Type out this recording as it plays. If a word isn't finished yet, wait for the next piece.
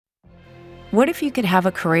What if you could have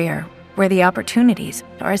a career where the opportunities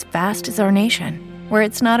are as vast as our nation, where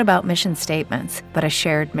it's not about mission statements, but a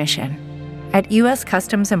shared mission? At U.S.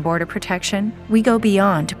 Customs and Border Protection, we go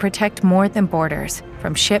beyond to protect more than borders.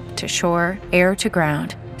 From ship to shore, air to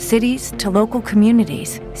ground, cities to local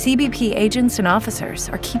communities, CBP agents and officers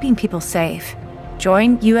are keeping people safe.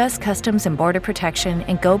 Join U.S. Customs and Border Protection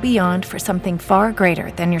and go beyond for something far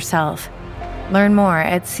greater than yourself. Learn more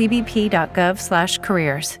at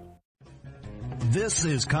cbp.gov/careers. This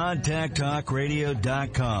is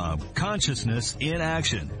ContactTalkRadio.com. Consciousness in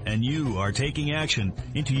action. And you are taking action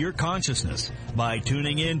into your consciousness by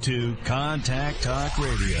tuning into Contact Talk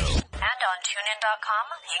Radio. And on TuneIn.com,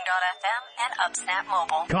 Ping.fm, and UpSnap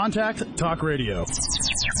Mobile. Contact Talk Radio.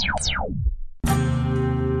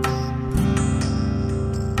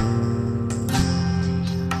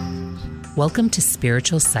 Welcome to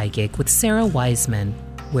Spiritual Psychic with Sarah Wiseman,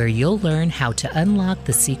 where you'll learn how to unlock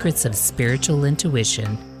the secrets of spiritual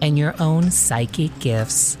intuition and your own psychic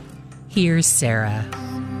gifts. Here's Sarah.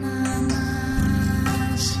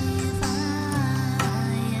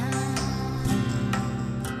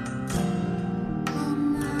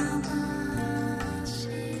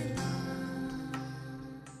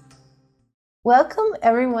 Welcome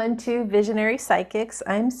everyone to Visionary Psychics.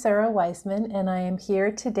 I'm Sarah Wiseman and I am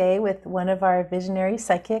here today with one of our visionary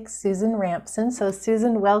psychics, Susan Ramson. So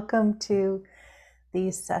Susan, welcome to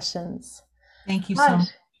these sessions. Thank you so much.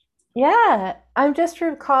 Yeah, I'm just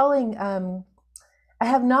recalling, I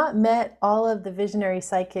have not met all of the visionary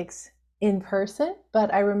psychics in person,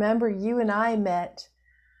 but I remember you and I met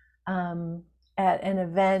at an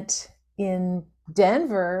event in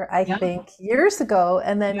Denver, I think, years ago,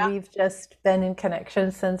 and then we've just been in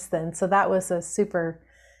connection since then. So that was a super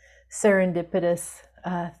serendipitous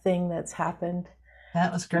thing that's happened.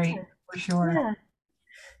 That was great, for sure. Yeah.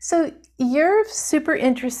 So you're super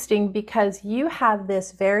interesting because you have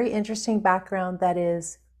this very interesting background that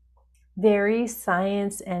is very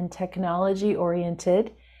science and technology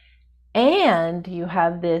oriented, and you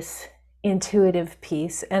have this intuitive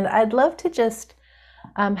piece. And I'd love to just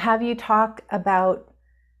have you talk about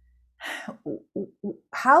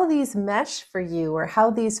how these mesh for you, or how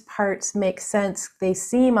these parts make sense. They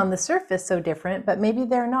seem on the surface so different, but maybe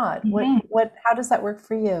they're not. Mm-hmm. How does that work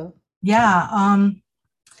for you? Yeah,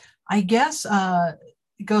 I guess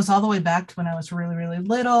it goes all the way back to when I was really, really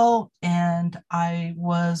little, and I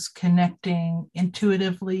was connecting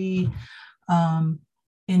intuitively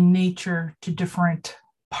in nature to different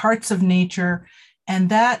parts of nature, and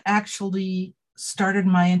that actually started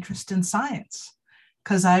my interest in science,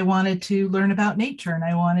 because I wanted to learn about nature and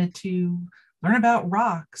I wanted to learn about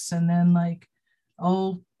rocks and then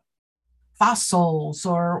fossils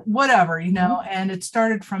or whatever, and it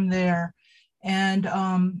started from there. And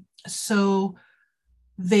so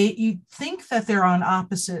you think that they're on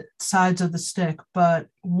opposite sides of the stick, but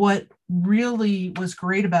what really was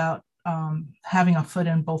great about having a foot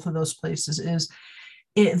in both of those places is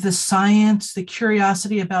the science, the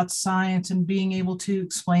curiosity about science and being able to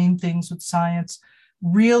explain things with science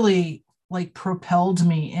really propelled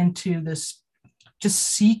me into this just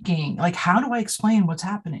seeking, how do I explain what's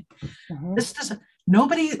happening? Mm-hmm. This doesn't,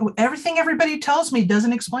 everything everybody tells me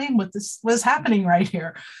doesn't explain what this was happening right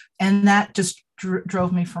here. And that just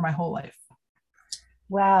drove me for my whole life.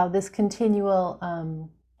 Wow. This continual,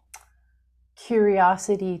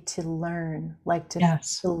 curiosity to learn, to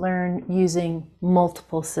learn using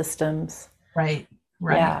multiple systems. Right.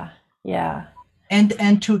 Yeah.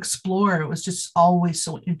 And to explore. It was just always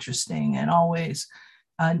so interesting and always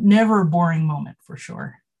never a boring moment, for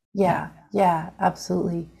sure. Yeah,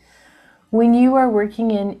 absolutely. When you are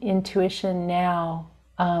working in intuition now,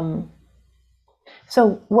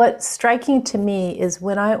 so what's striking to me is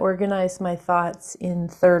when I organize my thoughts in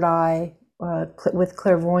third eye with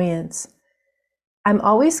clairvoyance, I'm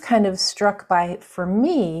always kind of struck by, for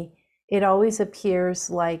me, it always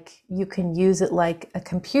appears like you can use it like a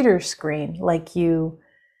computer screen, like you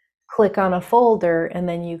click on a folder and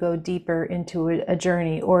then you go deeper into a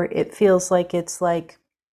journey, or it feels like it's like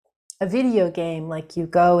a video game, like you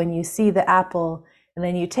go and you see the apple and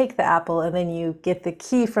then you take the apple and then you get the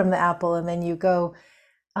key from the apple and then you go.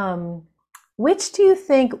 Why do you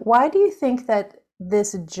think that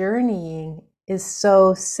this journeying is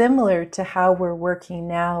so similar to how we're working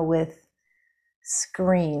now with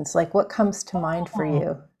screens? What comes to mind for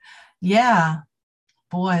you? Yeah,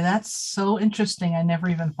 boy, that's so interesting. I never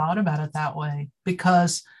even thought about it that way,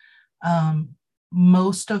 because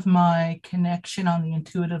most of my connection on the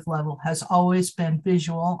intuitive level has always been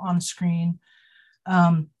visual on a screen,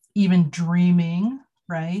 even dreaming,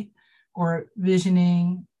 right? Or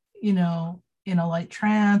visioning, in a light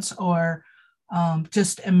trance, or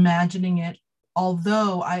just imagining it.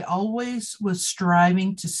 Although I always was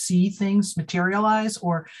striving to see things materialize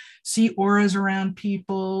or see auras around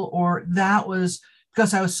people, or that was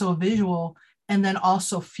because I was so visual, and then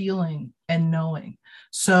also feeling and knowing.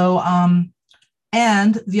 So,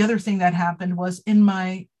 and the other thing that happened was in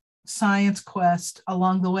my science quest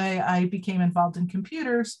along the way, I became involved in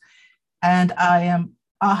computers, and I am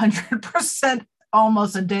 100%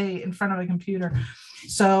 almost a day in front of a computer.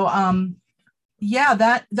 So, yeah,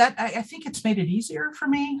 that I think it's made it easier for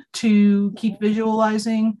me to keep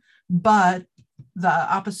visualizing, but the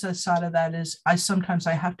opposite side of that is sometimes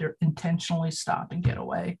I have to intentionally stop and get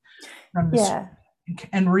away from this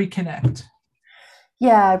and reconnect.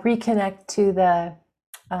 Yeah, reconnect to the,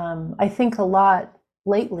 I think a lot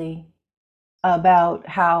lately about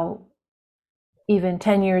how even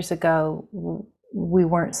 10 years ago, we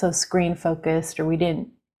weren't so screen focused, or we didn't,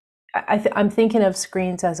 I'm thinking of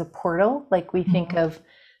screens as a portal, like we think of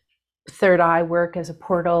third eye work as a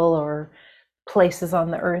portal, or places on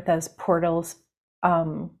the earth as portals.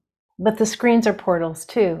 But the screens are portals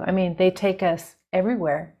too. I mean, they take us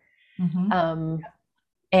everywhere.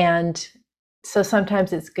 And so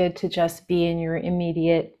sometimes it's good to just be in your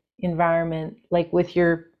immediate environment, like with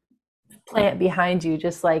your plant behind you,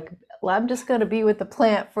 just like, well, I'm just going to be with the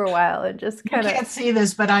plant for a while and just kind of. You can't see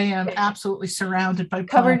this, but I am absolutely surrounded by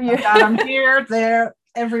covered plants. I'm here, there,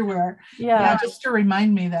 everywhere. Yeah, just to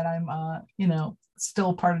remind me that I'm,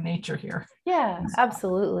 still part of nature here. Yeah,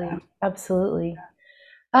 absolutely, absolutely.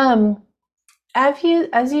 As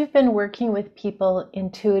you've been working with people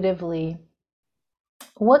intuitively,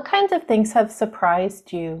 what kinds of things have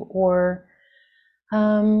surprised you, or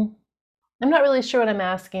I'm not really sure what I'm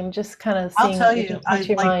asking. Just kind of seeing. I'll tell you,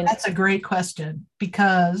 that's a great question,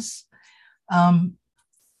 because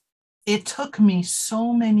it took me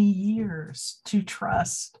so many years to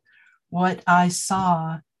trust what I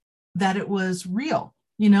saw, that it was real,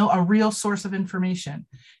 a real source of information.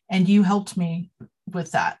 And you helped me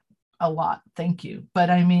with that a lot. Thank you. But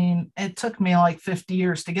I mean, it took me like 50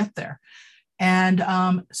 years to get there. And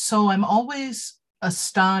so I'm always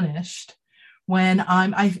astonished when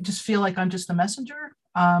I just feel like I'm just a messenger,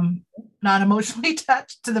 not emotionally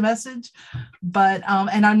attached to the message, but,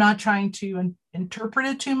 and I'm not trying to interpret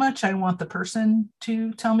it too much. I want the person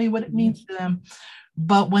to tell me what it means to them.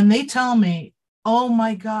 But when they tell me, oh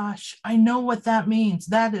my gosh, I know what that means.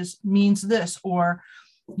 Means this, or,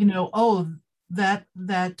 oh, that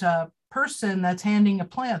person that's handing a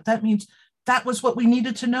plant, that means that was what we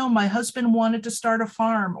needed to know. My husband wanted to start a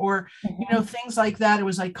farm, or, things like that. It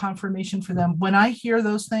was like confirmation for them. When I hear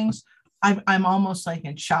those things, I'm almost like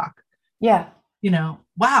in shock. Yeah.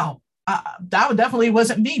 Wow, that definitely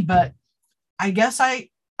wasn't me, but I guess I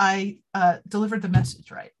delivered the message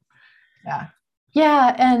right. Yeah.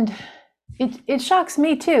 Yeah. And it shocks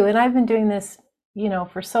me too. And I've been doing this,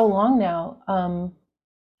 for so long now.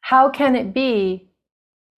 How can it be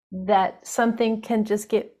that something can just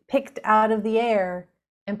get picked out of the air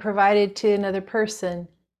and provided to another person,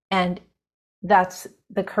 and that's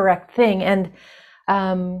the correct thing? And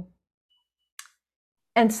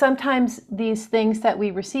sometimes these things that we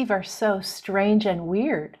receive are so strange and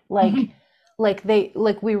weird, like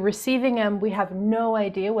we're receiving them, we have no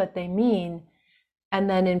idea what they mean, and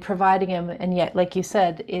then in providing them, and yet, like you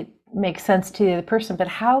said, it makes sense to the other person. But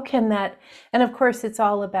how can that? And of course, it's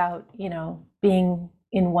all about being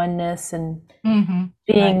in oneness and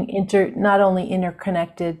being not only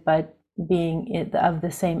interconnected, but being of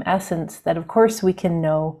the same essence, that of course we can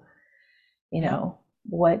know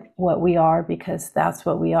what we are, because that's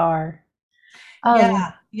what we are.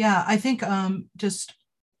 I think just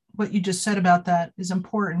what you just said about that is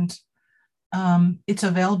important. It's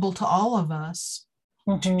available to all of us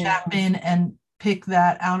to tap in and pick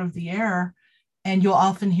that out of the air. And you'll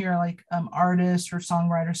often hear like artists or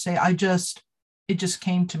songwriters say, it just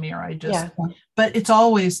came to me, or but it's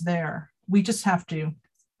always there. We just have to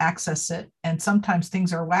access it. And sometimes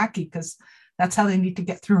things are wacky, because that's how they need to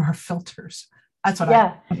get through our filters. That's what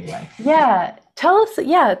I anyway. Yeah. Tell us,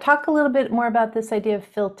 talk a little bit more about this idea of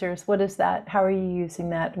filters. What is that? How are you using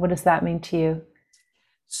that? What does that mean to you?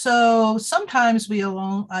 So sometimes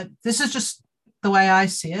this is just the way I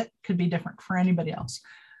see it, could be different for anybody else.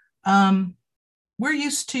 We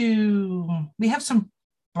have some,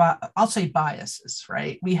 I'll say biases,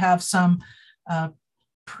 right? We have some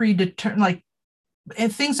predetermined,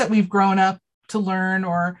 things that we've grown up to learn,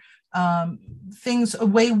 or a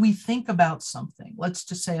way we think about something. Let's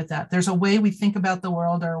just say it that there's a way we think about the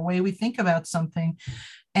world, or a way we think about something,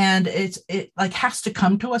 and it has to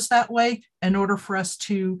come to us that way in order for us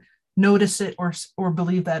to notice it or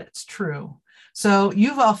believe that it's true. So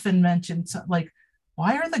you've often mentioned like,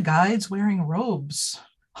 why are the guides wearing robes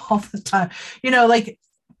all the time? Like,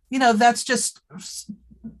 that's just,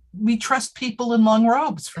 we trust people in long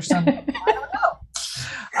robes for some reason. I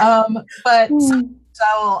don't know. But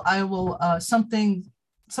I will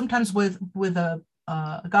sometimes with a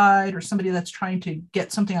guide or somebody that's trying to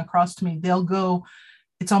get something across to me, they'll go,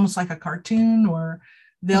 it's almost like a cartoon, or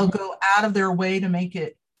they'll go out of their way to make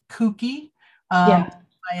it kooky, my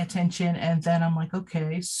attention. And then I'm like,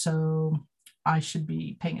 okay, so I should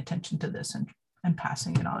be paying attention to this and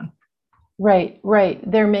passing it on. Right.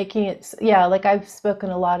 They're making it, like I've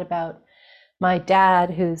spoken a lot about my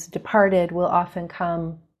dad, who's departed, will often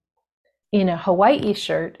come in a Hawaii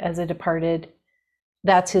shirt as a departed.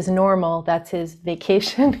 That's his normal, that's his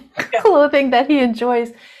vacation clothing that he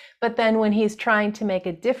enjoys. But then when he's trying to make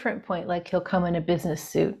a different point, like he'll come in a business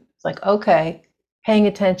suit. It's like, okay, paying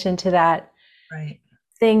attention to that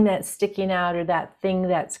thing that's sticking out, or that thing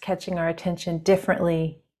that's catching our attention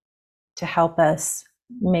differently, to help us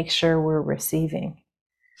make sure we're receiving.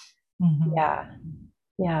 Mm-hmm.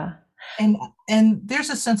 Yeah. And there's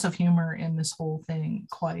a sense of humor in this whole thing.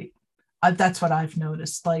 That's what I've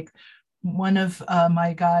noticed. Like, one of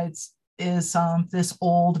my guides is this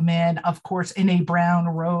old man, of course, in a brown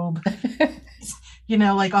robe,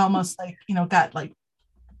 like almost like, got like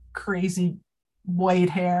crazy white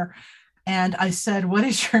hair. And I said, "What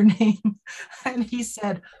is your name?" And he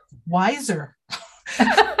said, "Wiser."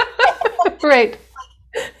 Right.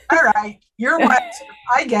 All right, you're wiser.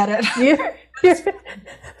 I get it.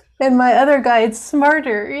 And my other guide's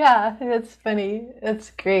smarter. Yeah, it's funny.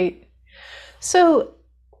 It's great. So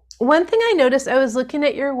one thing I noticed, I was looking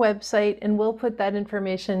at your website, and we'll put that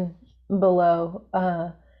information below.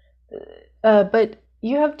 But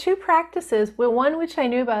you have two practices, one which I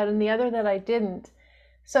knew about and the other that I didn't.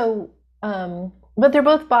 So, but they're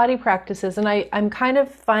both body practices. And I'm kind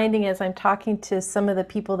of finding, as I'm talking to some of the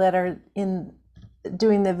people that are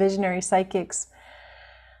doing the visionary psychics,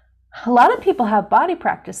 a lot of people have body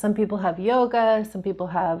practice. Some people have yoga, some people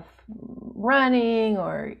have running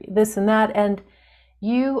or this and that. And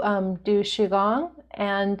you do Qigong.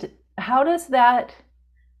 And how does that,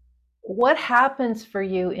 what happens for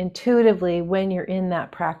you intuitively when you're in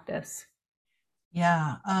that practice?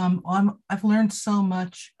 Yeah, I've learned so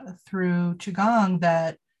much through Qigong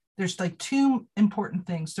that there's like two important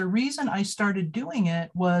things. The reason I started doing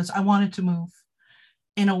it was I wanted to move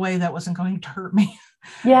in a way that wasn't going to hurt me.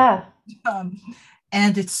 Yeah.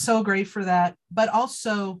 And it's so great for that. But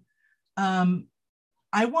also,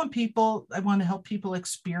 I want to help people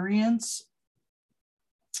experience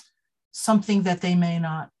something that they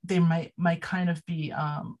might kind of be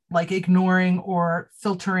like ignoring or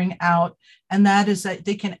filtering out. And that is that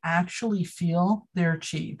they can actually feel their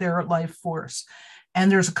chi, their life force.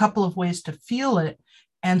 And there's a couple of ways to feel it.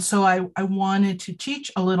 And so I wanted to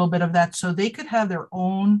teach a little bit of that so they could have their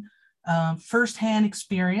own firsthand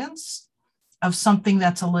experience of something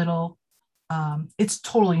that's a little, it's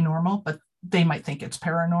totally normal, but they might think it's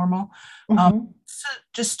paranormal. So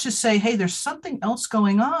just to say, hey, there's something else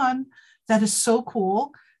going on that is so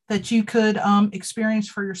cool that you could experience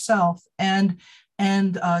for yourself. And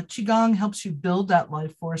Qigong helps you build that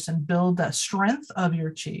life force and build that strength of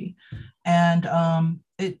your Qi. And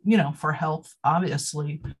it, for health,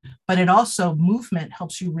 obviously, but it also, movement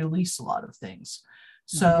helps you release a lot of things.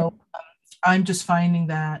 So I'm just finding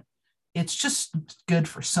that it's just good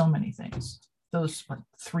for so many things. Those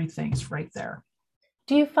three things right there.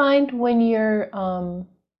 Do you find when you're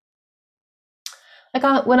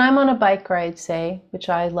when I'm on a bike ride, say, which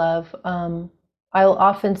I love, I'll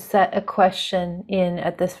often set a question in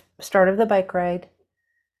at the start of the bike ride,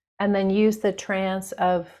 and then use the trance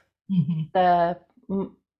of the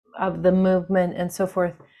movement and so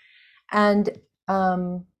forth, and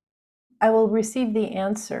I will receive the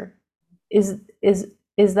answer. Is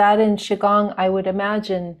that in Qigong? I would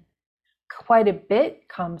imagine quite a bit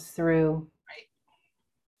comes through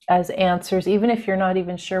as answers, even if you're not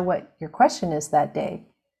even sure what your question is that day.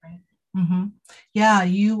 Yeah,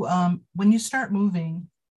 you when you start moving,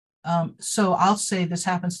 so I'll say this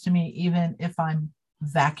happens to me even if I'm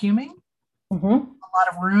vacuuming a lot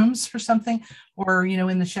of rooms for something, or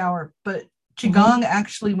in the shower. But Qigong,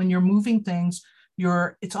 actually, when you're moving things,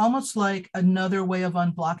 it's almost like another way of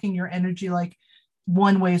unblocking your energy. Like,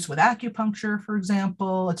 one way is with acupuncture, for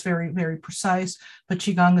example. It's very, very precise, but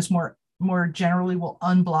Qigong is more generally will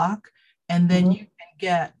unblock, and then you can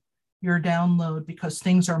get your download because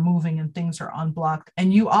things are moving and things are unblocked,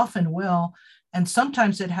 and you often will. And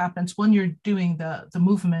sometimes it happens when you're doing the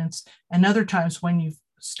movements, and other times when you've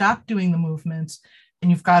stopped doing the movements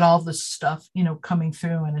and you've got all this stuff, coming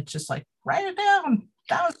through, and it's just like write it down.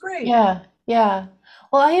 That was great. Yeah, yeah.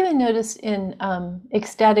 Well, I even noticed in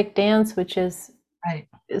ecstatic dance, which Right.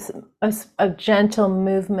 is a gentle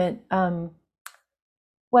movement.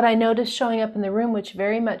 What I noticed showing up in the room, which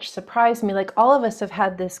very much surprised me, like all of us have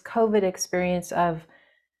had this COVID experience of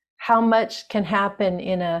how much can happen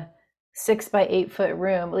in a 6 by 8 foot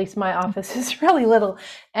room. At least my office is really little,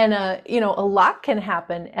 and a lot can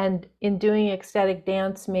happen. And in doing ecstatic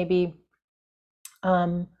dance, maybe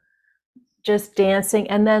just dancing,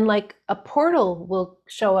 and then like a portal will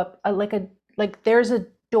show up, like there's a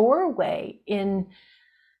doorway in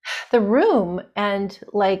the room, and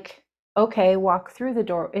like, okay, walk through the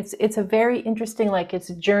door. It's a very interesting, like it's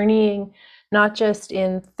journeying, not just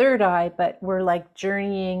in third eye, but we're like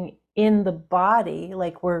journeying in the body,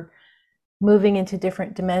 like we're moving into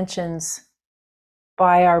different dimensions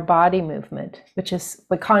by our body movement, which is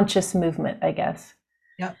the conscious movement, I guess.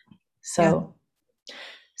 Yep.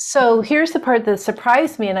 So here's the part that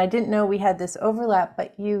surprised me, and I didn't know we had this overlap,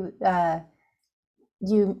 but you have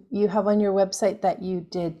on your website that you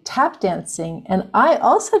did tap dancing, and I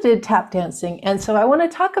also did tap dancing. And so I want to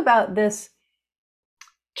talk about this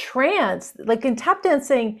trance. Like in tap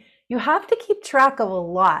dancing, you have to keep track of a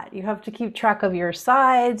lot. You have to keep track of your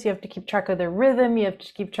sides, you have to keep track of the rhythm, you have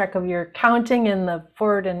to keep track of your counting and the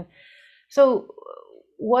forward. And so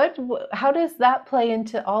how does that play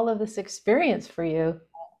into all of this experience for you?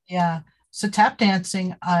 Yeah. So tap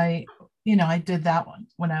dancing, I did that one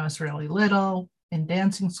when I was really little in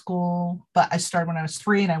dancing school, but I started when I was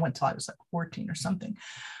 3 and I went till I was like 14 or something.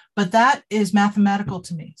 But that is mathematical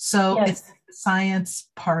to me. So Yes. It's the science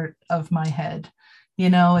part of my head.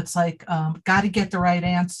 It's like, got to get the right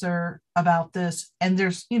answer about this. And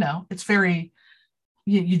there's, it's very,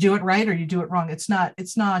 you do it right or you do it wrong. It's not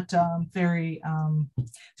very,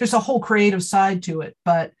 there's a whole creative side to it,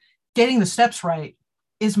 but getting the steps right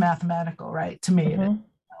is mathematical, right? To me,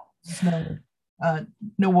 Mm-hmm. There's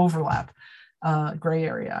no overlap, gray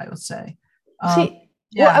area, I would say.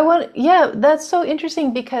 That's so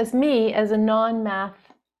interesting, because me, as a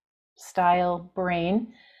non-math style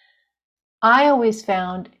brain, I always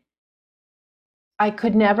found I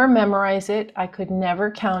could never memorize it. I could never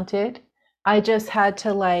count it. I just had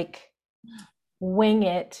to like wing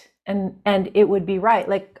it, and it would be right.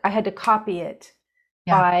 Like I had to copy it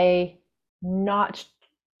by not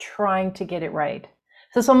trying to get it right.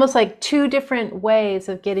 So it's almost like two different ways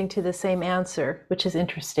of getting to the same answer, which is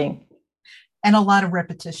interesting. And a lot of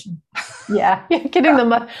repetition. Yeah, getting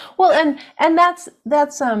them up. Well, and that's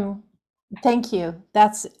thank you.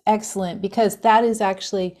 That's excellent, because that is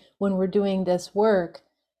actually, when we're doing this work,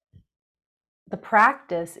 the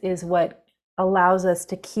practice is what allows us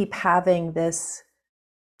to keep having this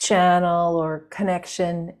channel or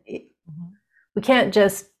connection. Mm-hmm. We can't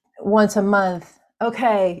just once a month,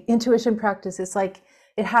 okay, intuition practice. It's like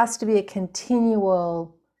it has to be a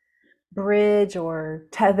continual bridge or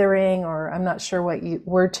tethering, or I'm not sure what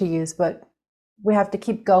word to use, but we have to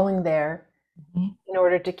keep going there in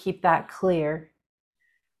order to keep that clear.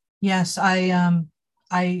 Yes, I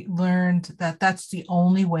learned that that's the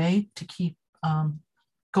only way to keep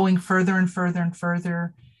going further and further and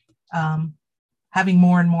further, having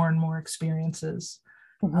more and more and more experiences.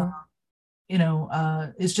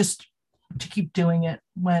 Is just to keep doing it.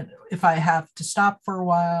 If I have to stop for a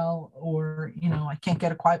while, or I can't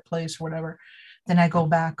get a quiet place or whatever, then I go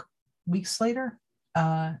back weeks later.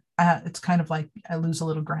 It's kind of like I lose a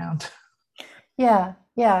little ground. Yeah,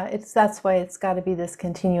 that's why it's got to be this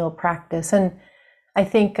continual practice. And I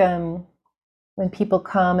think when people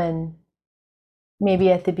come, and maybe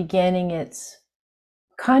at the beginning it's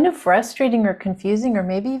kind of frustrating or confusing or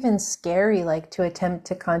maybe even scary, like to attempt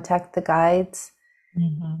to contact the guides,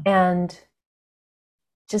 and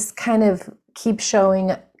just kind of keeping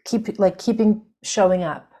showing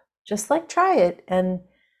up. Just like try it, and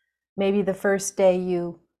maybe the first day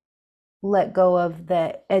you let go of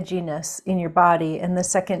the edginess in your body, and the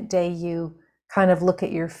second day you kind of look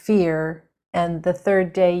at your fear, and the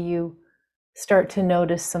third day you start to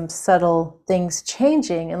notice some subtle things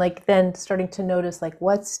changing, and like then starting to notice like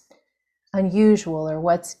what's unusual or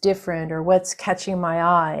what's different or what's catching my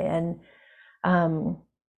eye, and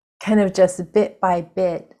kind of just bit by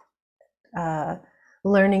bit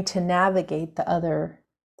learning to navigate the other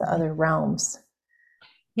realms.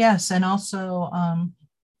 Yes, and also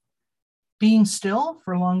being still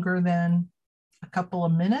for longer than a couple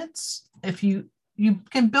of minutes. If you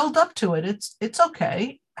can build up to it, it's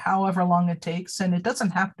okay, however long it takes. And it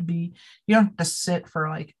doesn't have to be, you don't have to sit for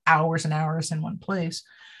like hours and hours in one place,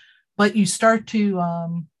 but you start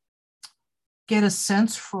to get a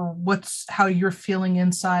sense for how you're feeling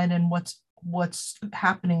inside, and what's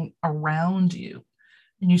happening around you,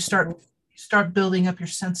 and you start building up your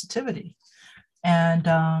sensitivity, and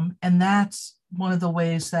that's one of the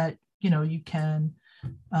ways that you can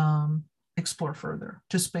explore further,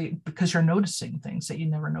 just because you're noticing things that you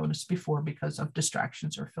never noticed before because of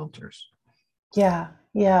distractions or filters. Yeah,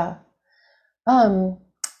 yeah.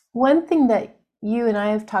 One thing that you and I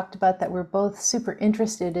have talked about that we're both super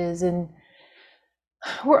interested in,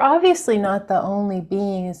 we're obviously not the only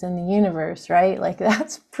beings in the universe, right? Like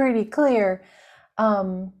that's pretty clear.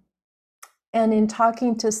 And in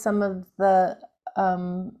talking to some of the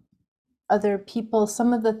other people,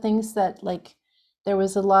 some of the things that, like, there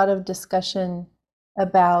was a lot of discussion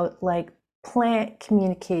about like plant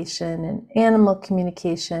communication and animal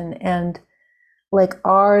communication, and like,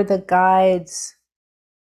 are the guides,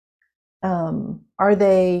 are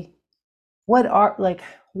they, what are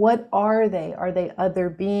they? Are they other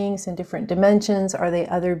beings in different dimensions? Are they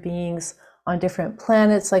other beings on different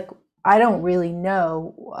planets? Like, I don't really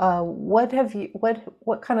know. What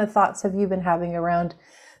kind of thoughts have you been having around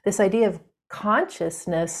this idea of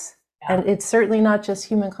consciousness? Yeah. And it's certainly not just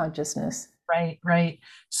human consciousness. Right.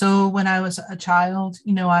 So when I was a child,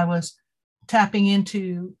 I was tapping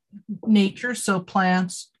into nature. So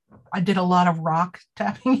plants, I did a lot of rock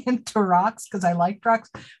tapping into rocks because I liked rocks.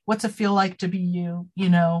 What's it feel like to be you?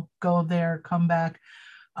 Go there, come back.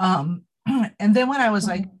 And then when I was,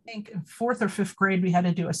 I think, in 4th or 5th grade, we had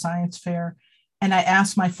to do a science fair. And I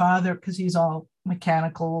asked my father, because he's all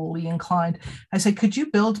mechanically inclined, I said, could you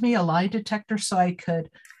build me a lie detector so I could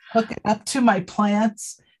hook it up to my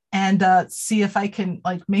plants and see if I can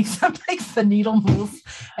like make them make the needle move?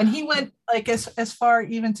 And he went like as far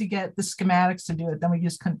even to get the schematics to do it. Then we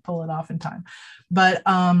just couldn't pull it off in time. But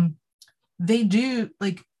they do,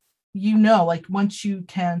 like, like once you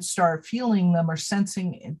can start feeling them or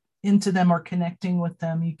sensing into them or connecting with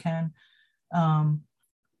them, you can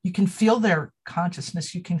feel their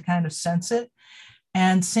consciousness. You can kind of sense it.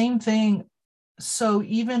 And same thing. So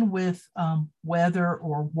even with weather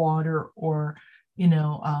or water or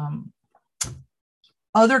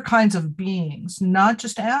other kinds of beings, not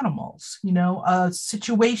just animals,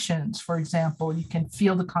 situations, for example, you can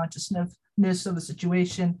feel the consciousness of the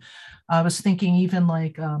situation. I was thinking even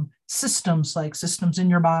like systems in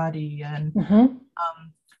your body.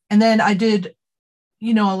 And then I did,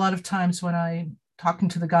 a lot of times when I'm talking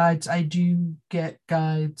to the guides, I do get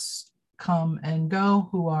guides come and go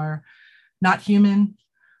who are not human,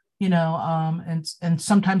 and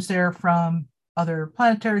sometimes they're from other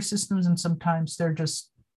planetary systems, and sometimes they're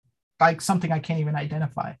just like something I can't even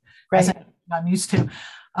identify. Right. I'm used to.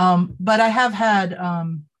 But I have had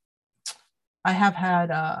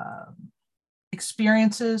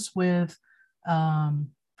experiences with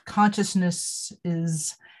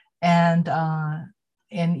consciousnesses and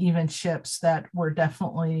even ships that were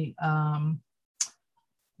definitely,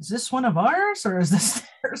 is this one of ours or is this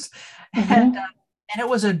theirs? And it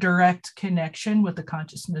was a direct connection with the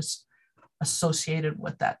consciousness associated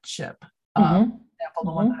with that ship. For example,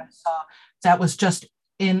 the one that I saw, that was just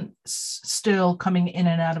still coming in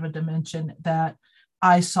and out of a dimension that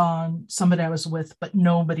I saw somebody I was with, but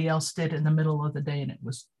nobody else did in the middle of the day, and it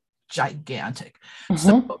was gigantic.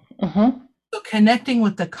 So connecting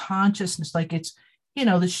with the consciousness, like it's,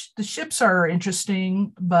 the ships are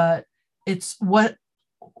interesting, but it's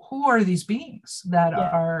who are these beings that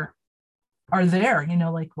are there?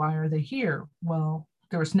 Like, why are they here? Well,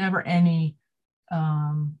 there was never any,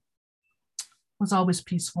 was always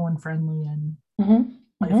peaceful and friendly and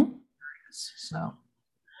playful. So.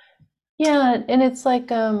 Yeah, and it's like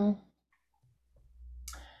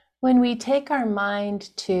when we take our mind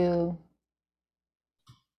to,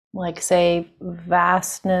 like, say,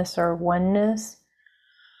 vastness or oneness,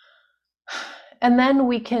 and then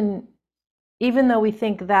we can, even though we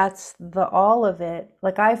think that's the all of it,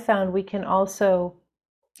 like I found we can also,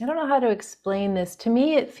 I don't know how to explain this. To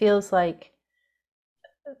me, it feels like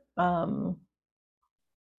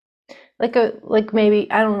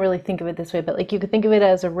maybe, I don't really think of it this way, but like you could think of it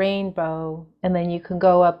as a rainbow, and then you can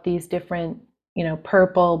go up these different,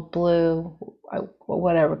 purple, blue,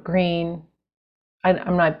 whatever, green.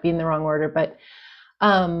 I'm not being the wrong order, but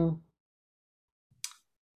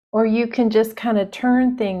or you can just kind of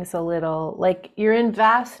turn things a little, like you're in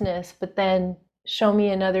vastness, but then show me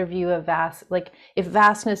another view of vast. Like if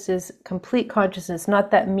vastness is complete consciousness,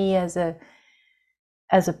 not that me as a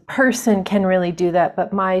person can really do that,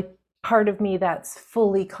 but my part of me that's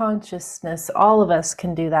fully consciousness, all of us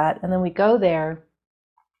can do that. And then we go there,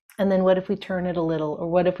 and then what if we turn it a little? Or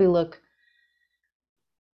what if we look,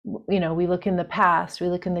 we look in the past, we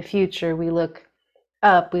look in the future, we look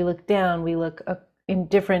up, we look down, we look, in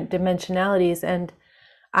different dimensionalities. And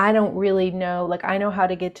I don't really know, like, I know how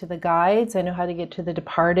to get to the guides, I know how to get to the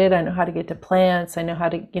departed, I know how to get to plants, I know how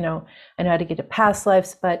to, I know how to get to past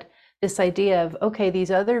lives. But this idea of, okay, these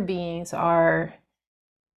other beings are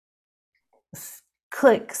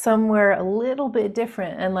click somewhere a little bit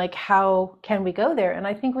different, and like, how can we go there? And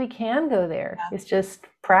I think we can go there. It's just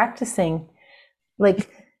practicing, like,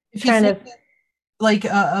 if trying to like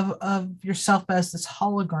of yourself as this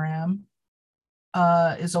hologram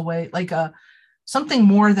is a way, like something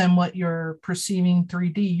more than what you're perceiving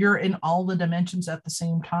 3D. You're in all the dimensions at the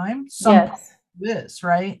same time. yes, This,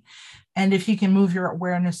 right? And if you can move your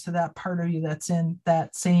awareness to that part of you that's in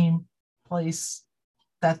that same place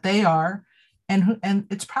that they are, and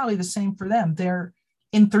it's probably the same for them. They're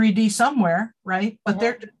in 3D somewhere, right? But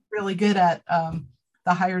they're really good at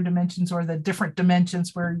the higher dimensions or the different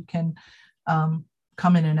dimensions where you can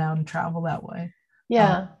come in and out and travel that way.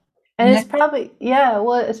 yeah. And it's probably, yeah,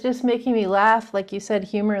 well, it's just making me laugh. Like you said,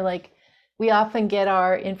 humor, like, we often get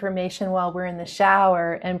our information while we're in the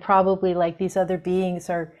shower, and probably like these other beings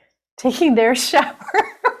are taking their shower,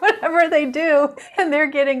 whatever they do, and they're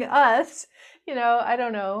getting us. I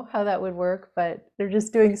don't know how that would work, but they're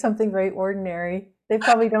just doing something very ordinary. They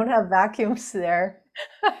probably don't have vacuums there.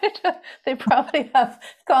 They probably have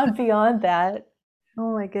gone beyond that.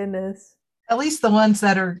 Oh my goodness. At least the ones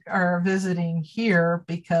that are visiting here,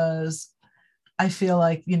 because I feel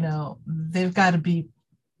like, they've got to be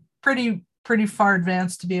pretty far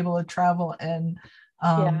advanced to be able to travel and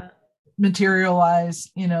materialize,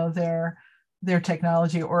 their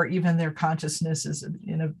technology or even their consciousness is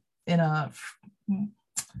in a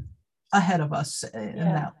ahead of us in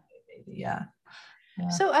that way. Yeah.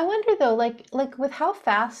 So I wonder though, like with how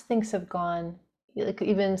fast things have gone, like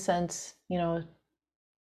even since,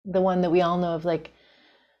 the one that we all know of, like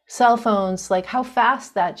cell phones, like how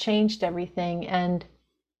fast that changed everything. And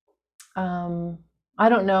I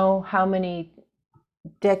don't know how many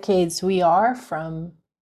decades we are from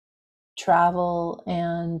travel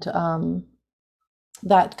and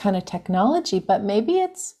that kind of technology, but maybe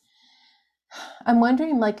I'm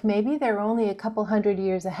wondering, like, maybe they're only a couple hundred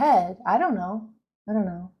years ahead. I don't know.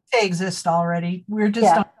 They exist already. We're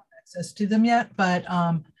just don't have access to them yet, but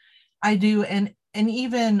I do. And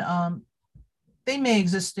even they may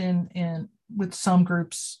exist in with some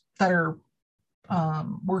groups that are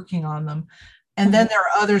working on them. And then there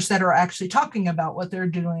are others that are actually talking about what they're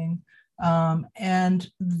doing.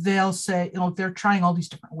 And they'll say, they're trying all these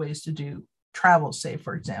different ways to do travel, say,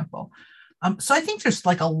 for example. So I think there's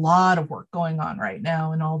like a lot of work going on right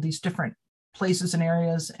now in all these different places and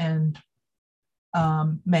areas and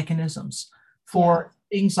mechanisms for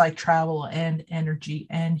things like travel and energy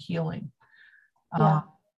and healing.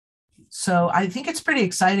 So I think it's pretty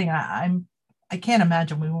exciting. I can't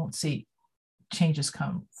imagine we won't see changes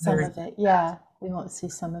come. Some of it, yeah, we won't see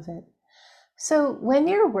some of it. So when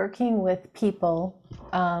you're working with people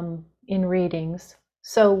in readings,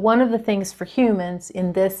 so one of the things for humans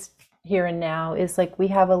in this here and now is, like, we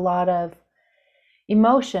have a lot of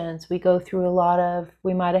emotions. We go through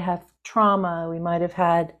we might have had trauma, we might have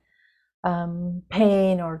had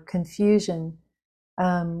pain or confusion.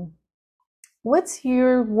 What's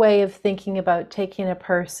your way of thinking about taking a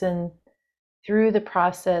person through the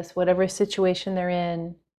process, whatever situation they're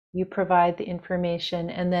in? You provide the information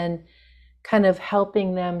and then kind of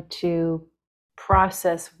helping them to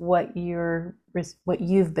process what you've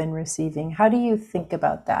been receiving. How do you think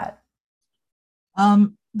about that?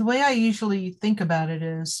 The way I usually think about it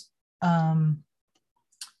is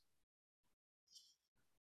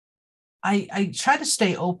I try to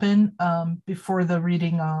stay open before the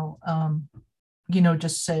reading. I'll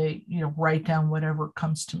just say, write down whatever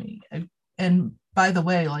comes to me. And by the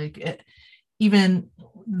way, like even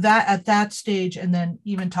that at that stage, and then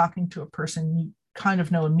even talking to a person, you kind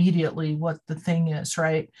of know immediately what the thing is,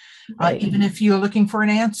 right? Even if you're looking for an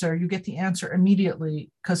answer, you get the answer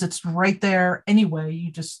immediately because it's right there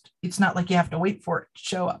anyway. It's not like you have to wait for it to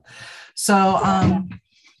show up. So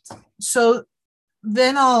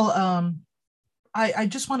then I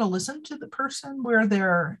just want to listen to the person where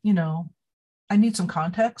they're, I need some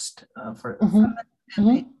context for them, and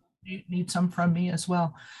they need some from me as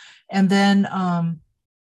well. And then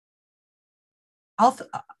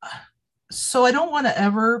so I don't want to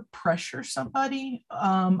ever pressure somebody.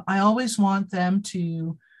 I always want them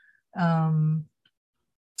to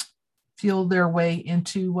feel their way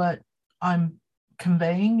into what I'm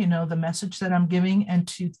conveying, the message that I'm giving, and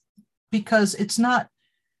because it's not,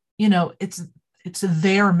 it's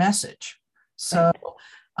their message. So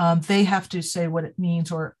they have to say what it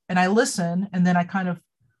means, and I listen, and then I kind of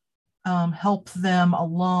help them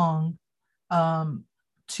along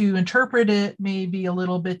to interpret it, maybe a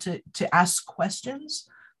little bit to ask questions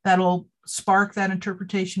that'll spark that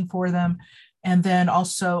interpretation for them, and then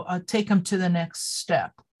also take them to the next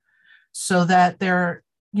step so that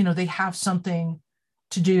they have something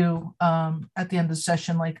to do at the end of the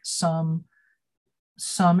session, like some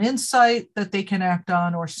insight that they can act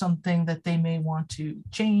on, or something that they may want to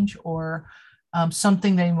change, or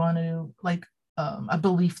something they want to, like a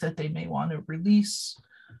belief that they may want to release.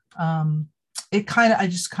 I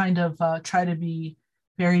just kind of try to be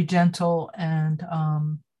very gentle and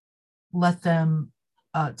let them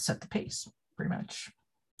set the pace, pretty much.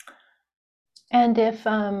 And if,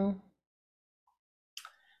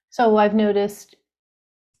 so I've noticed,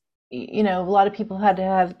 a lot of people had to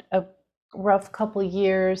have a rough couple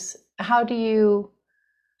years. How do you,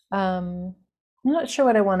 I'm not sure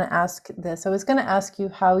what I want to ask this. I was going to ask you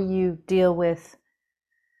how you deal with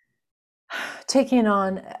taking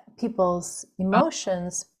on people's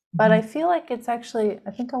emotions, but I feel like it's actually,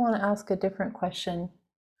 I think I want to ask a different question.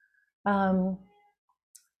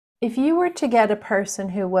 If you were to get a person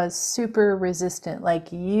who was super resistant,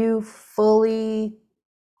 like you fully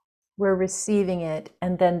were receiving it,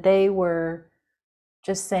 and then they were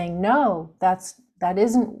just saying, no, that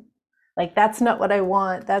isn't, like, that's not what I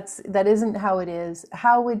want. That isn't how it is.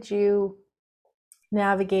 How would you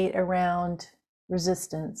navigate around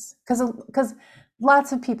resistance? Because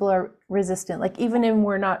lots of people are resistant. Like, even when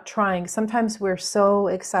we're not trying, sometimes we're so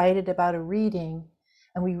excited about a reading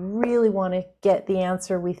and we really want to get the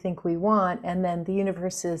answer we think we want, and then the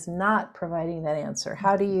universe is not providing that answer.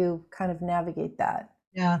 How do you kind of navigate that?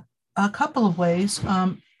 Yeah, a couple of ways.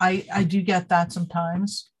 I do get that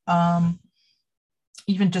sometimes.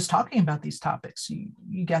 Even just talking about these topics,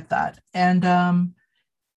 you get that. And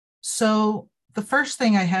so the first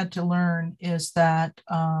thing I had to learn is that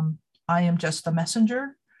I am just a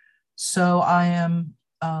messenger. So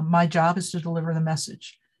my job is to deliver the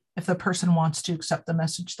message. If the person wants to accept the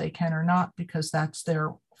message, they can or not, because that's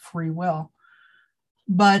their free will.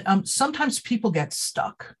 But sometimes people get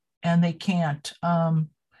stuck and they can't.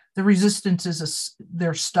 The resistance is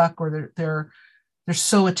they're stuck, or they're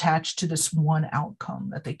so attached to this one outcome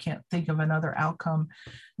that they can't think of another outcome.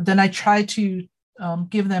 Then I try to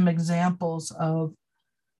give them examples of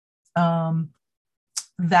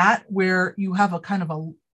that, where you have a kind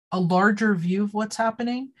of a larger view of what's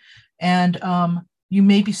happening, and you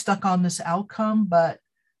may be stuck on this outcome, but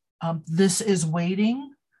this is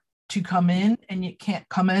waiting to come in, and you can't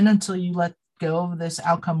come in until you let go of this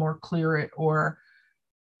outcome or clear it, or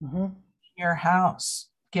your house,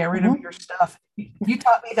 get rid of your stuff. You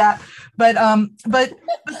taught me that, but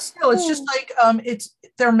still, it's just like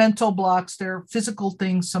they're mental blocks, they're physical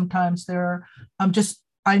things. Sometimes they're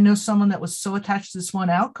I know someone that was so attached to this one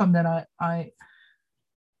outcome that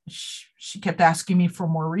she kept asking me for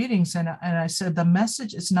more readings, and I said, the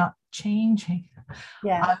message is not changing.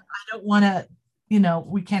 Yeah, I don't want to,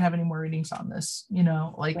 we can't have any more readings on this,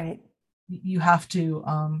 right. You have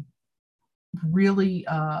to really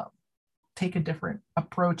take a different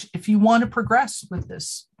approach if you want to progress with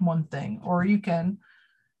this one thing, or you can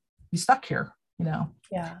be stuck here, Yeah.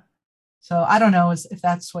 So I don't know if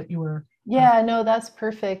that's what you were. Yeah, no, that's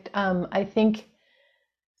perfect. I think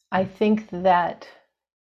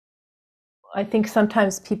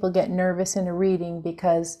sometimes people get nervous in a reading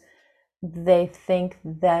because they think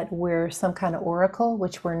that we're some kind of oracle,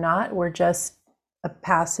 which we're not. We're just a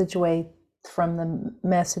passageway from the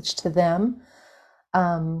message to them.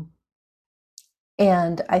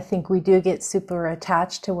 And I think we do get super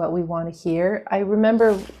attached to what we want to hear. I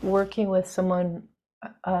remember working with someone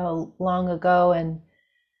long ago, and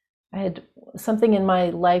I had something in my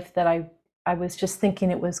life that I was just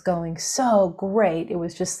thinking it was going so great. It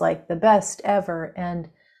was just like the best ever. And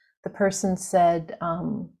the person said,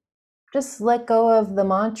 just let go of the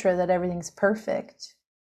mantra that everything's perfect.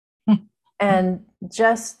 And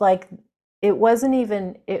just like, it was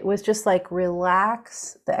just like,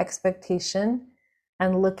 relax the expectation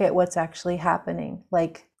and look at what's actually happening.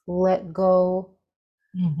 Like, let go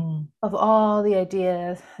of all the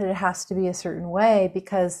idea that it has to be a certain way,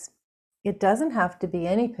 because it doesn't have to be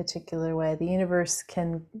any particular way. The universe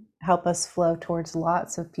can help us flow towards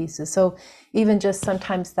lots of pieces. So even just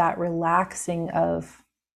sometimes that relaxing of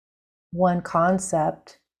one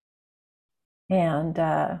concept, and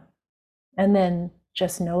then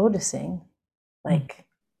just noticing, like,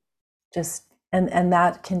 just, and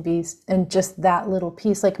that can be, and just that little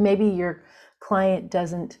piece, like maybe your client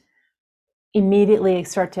doesn't immediately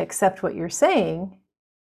start to accept what you're saying,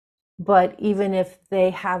 but even if they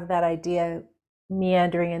have that idea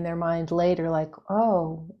meandering in their mind later, like,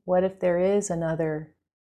 oh, what if there is another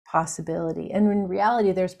possibility. And in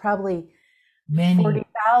reality, there's probably Many.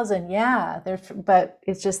 40,000. Yeah. But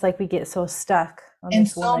it's just like we get so stuck on And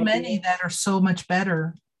this so one many idea. that are so much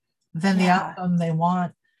better than the Yeah. outcome they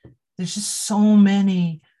want. There's just so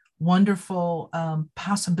many wonderful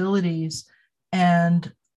possibilities.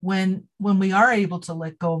 And when we are able to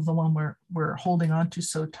let go of the one we're holding on to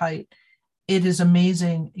so tight, it is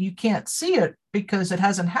amazing. You can't see it because it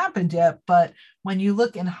hasn't happened yet, but when you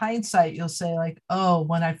look in hindsight, you'll say like, oh,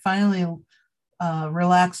 when I finally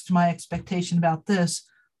relaxed my expectation about this,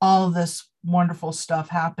 all this wonderful stuff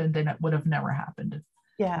happened, and it would have never happened.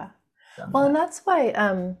 Yeah. Well, and that's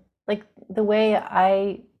why, like the way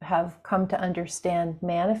I have come to understand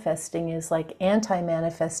manifesting is like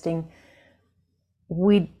anti-manifesting.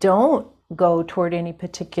 We don't go toward any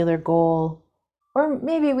particular goal, or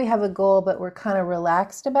maybe we have a goal, but we're kind of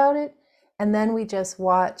relaxed about it. And then we just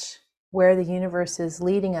watch where the universe is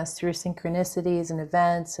leading us through synchronicities and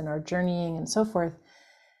events and our journeying and so forth.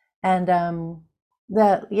 And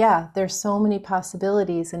there's so many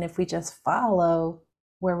possibilities. And if we just follow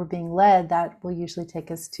where we're being led, that will usually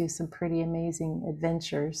take us to some pretty amazing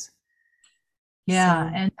adventures. Yeah.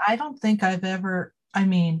 So. And I don't think I've ever, I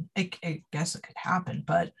mean, I guess it could happen,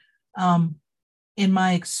 but in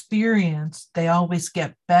my experience, they always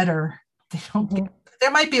get better. They don't get,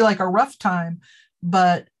 there might be like a rough time,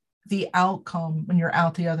 but the outcome when you're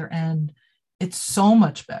out the other end, it's so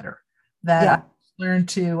much better that I learned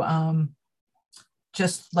to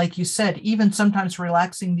just like you said, even sometimes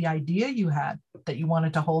relaxing the idea you had that you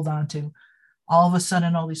wanted to hold on to, all of a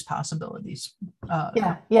sudden, all these possibilities.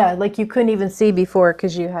 Like you couldn't even see before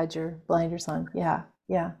because you had your blinders on. Yeah,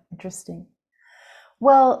 interesting.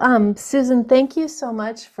 Well, Susan, thank you so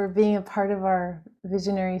much for being a part of our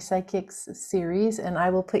Visionary Psychics series, and I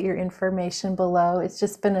will put your information below. It's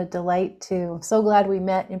just been a delight I'm so glad we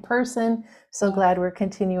met in person. So glad we're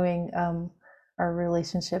continuing our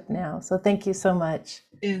relationship now. So thank you so much.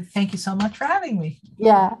 Thank you so much for having me.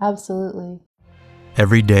 Yeah, absolutely.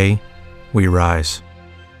 Every day we rise,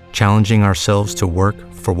 challenging ourselves to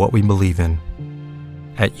work for what we believe in.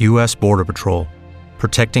 At U.S. Border Patrol,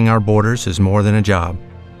 protecting our borders is more than a job.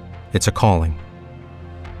 It's a calling.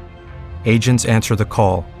 Agents answer the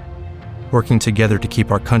call, working together to keep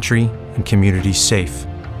our country and communities safe.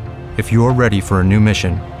 If you're ready for a new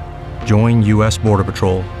mission, join U.S. Border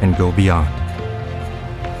Patrol and go beyond.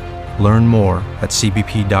 Learn more at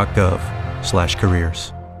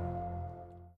cbp.gov/careers.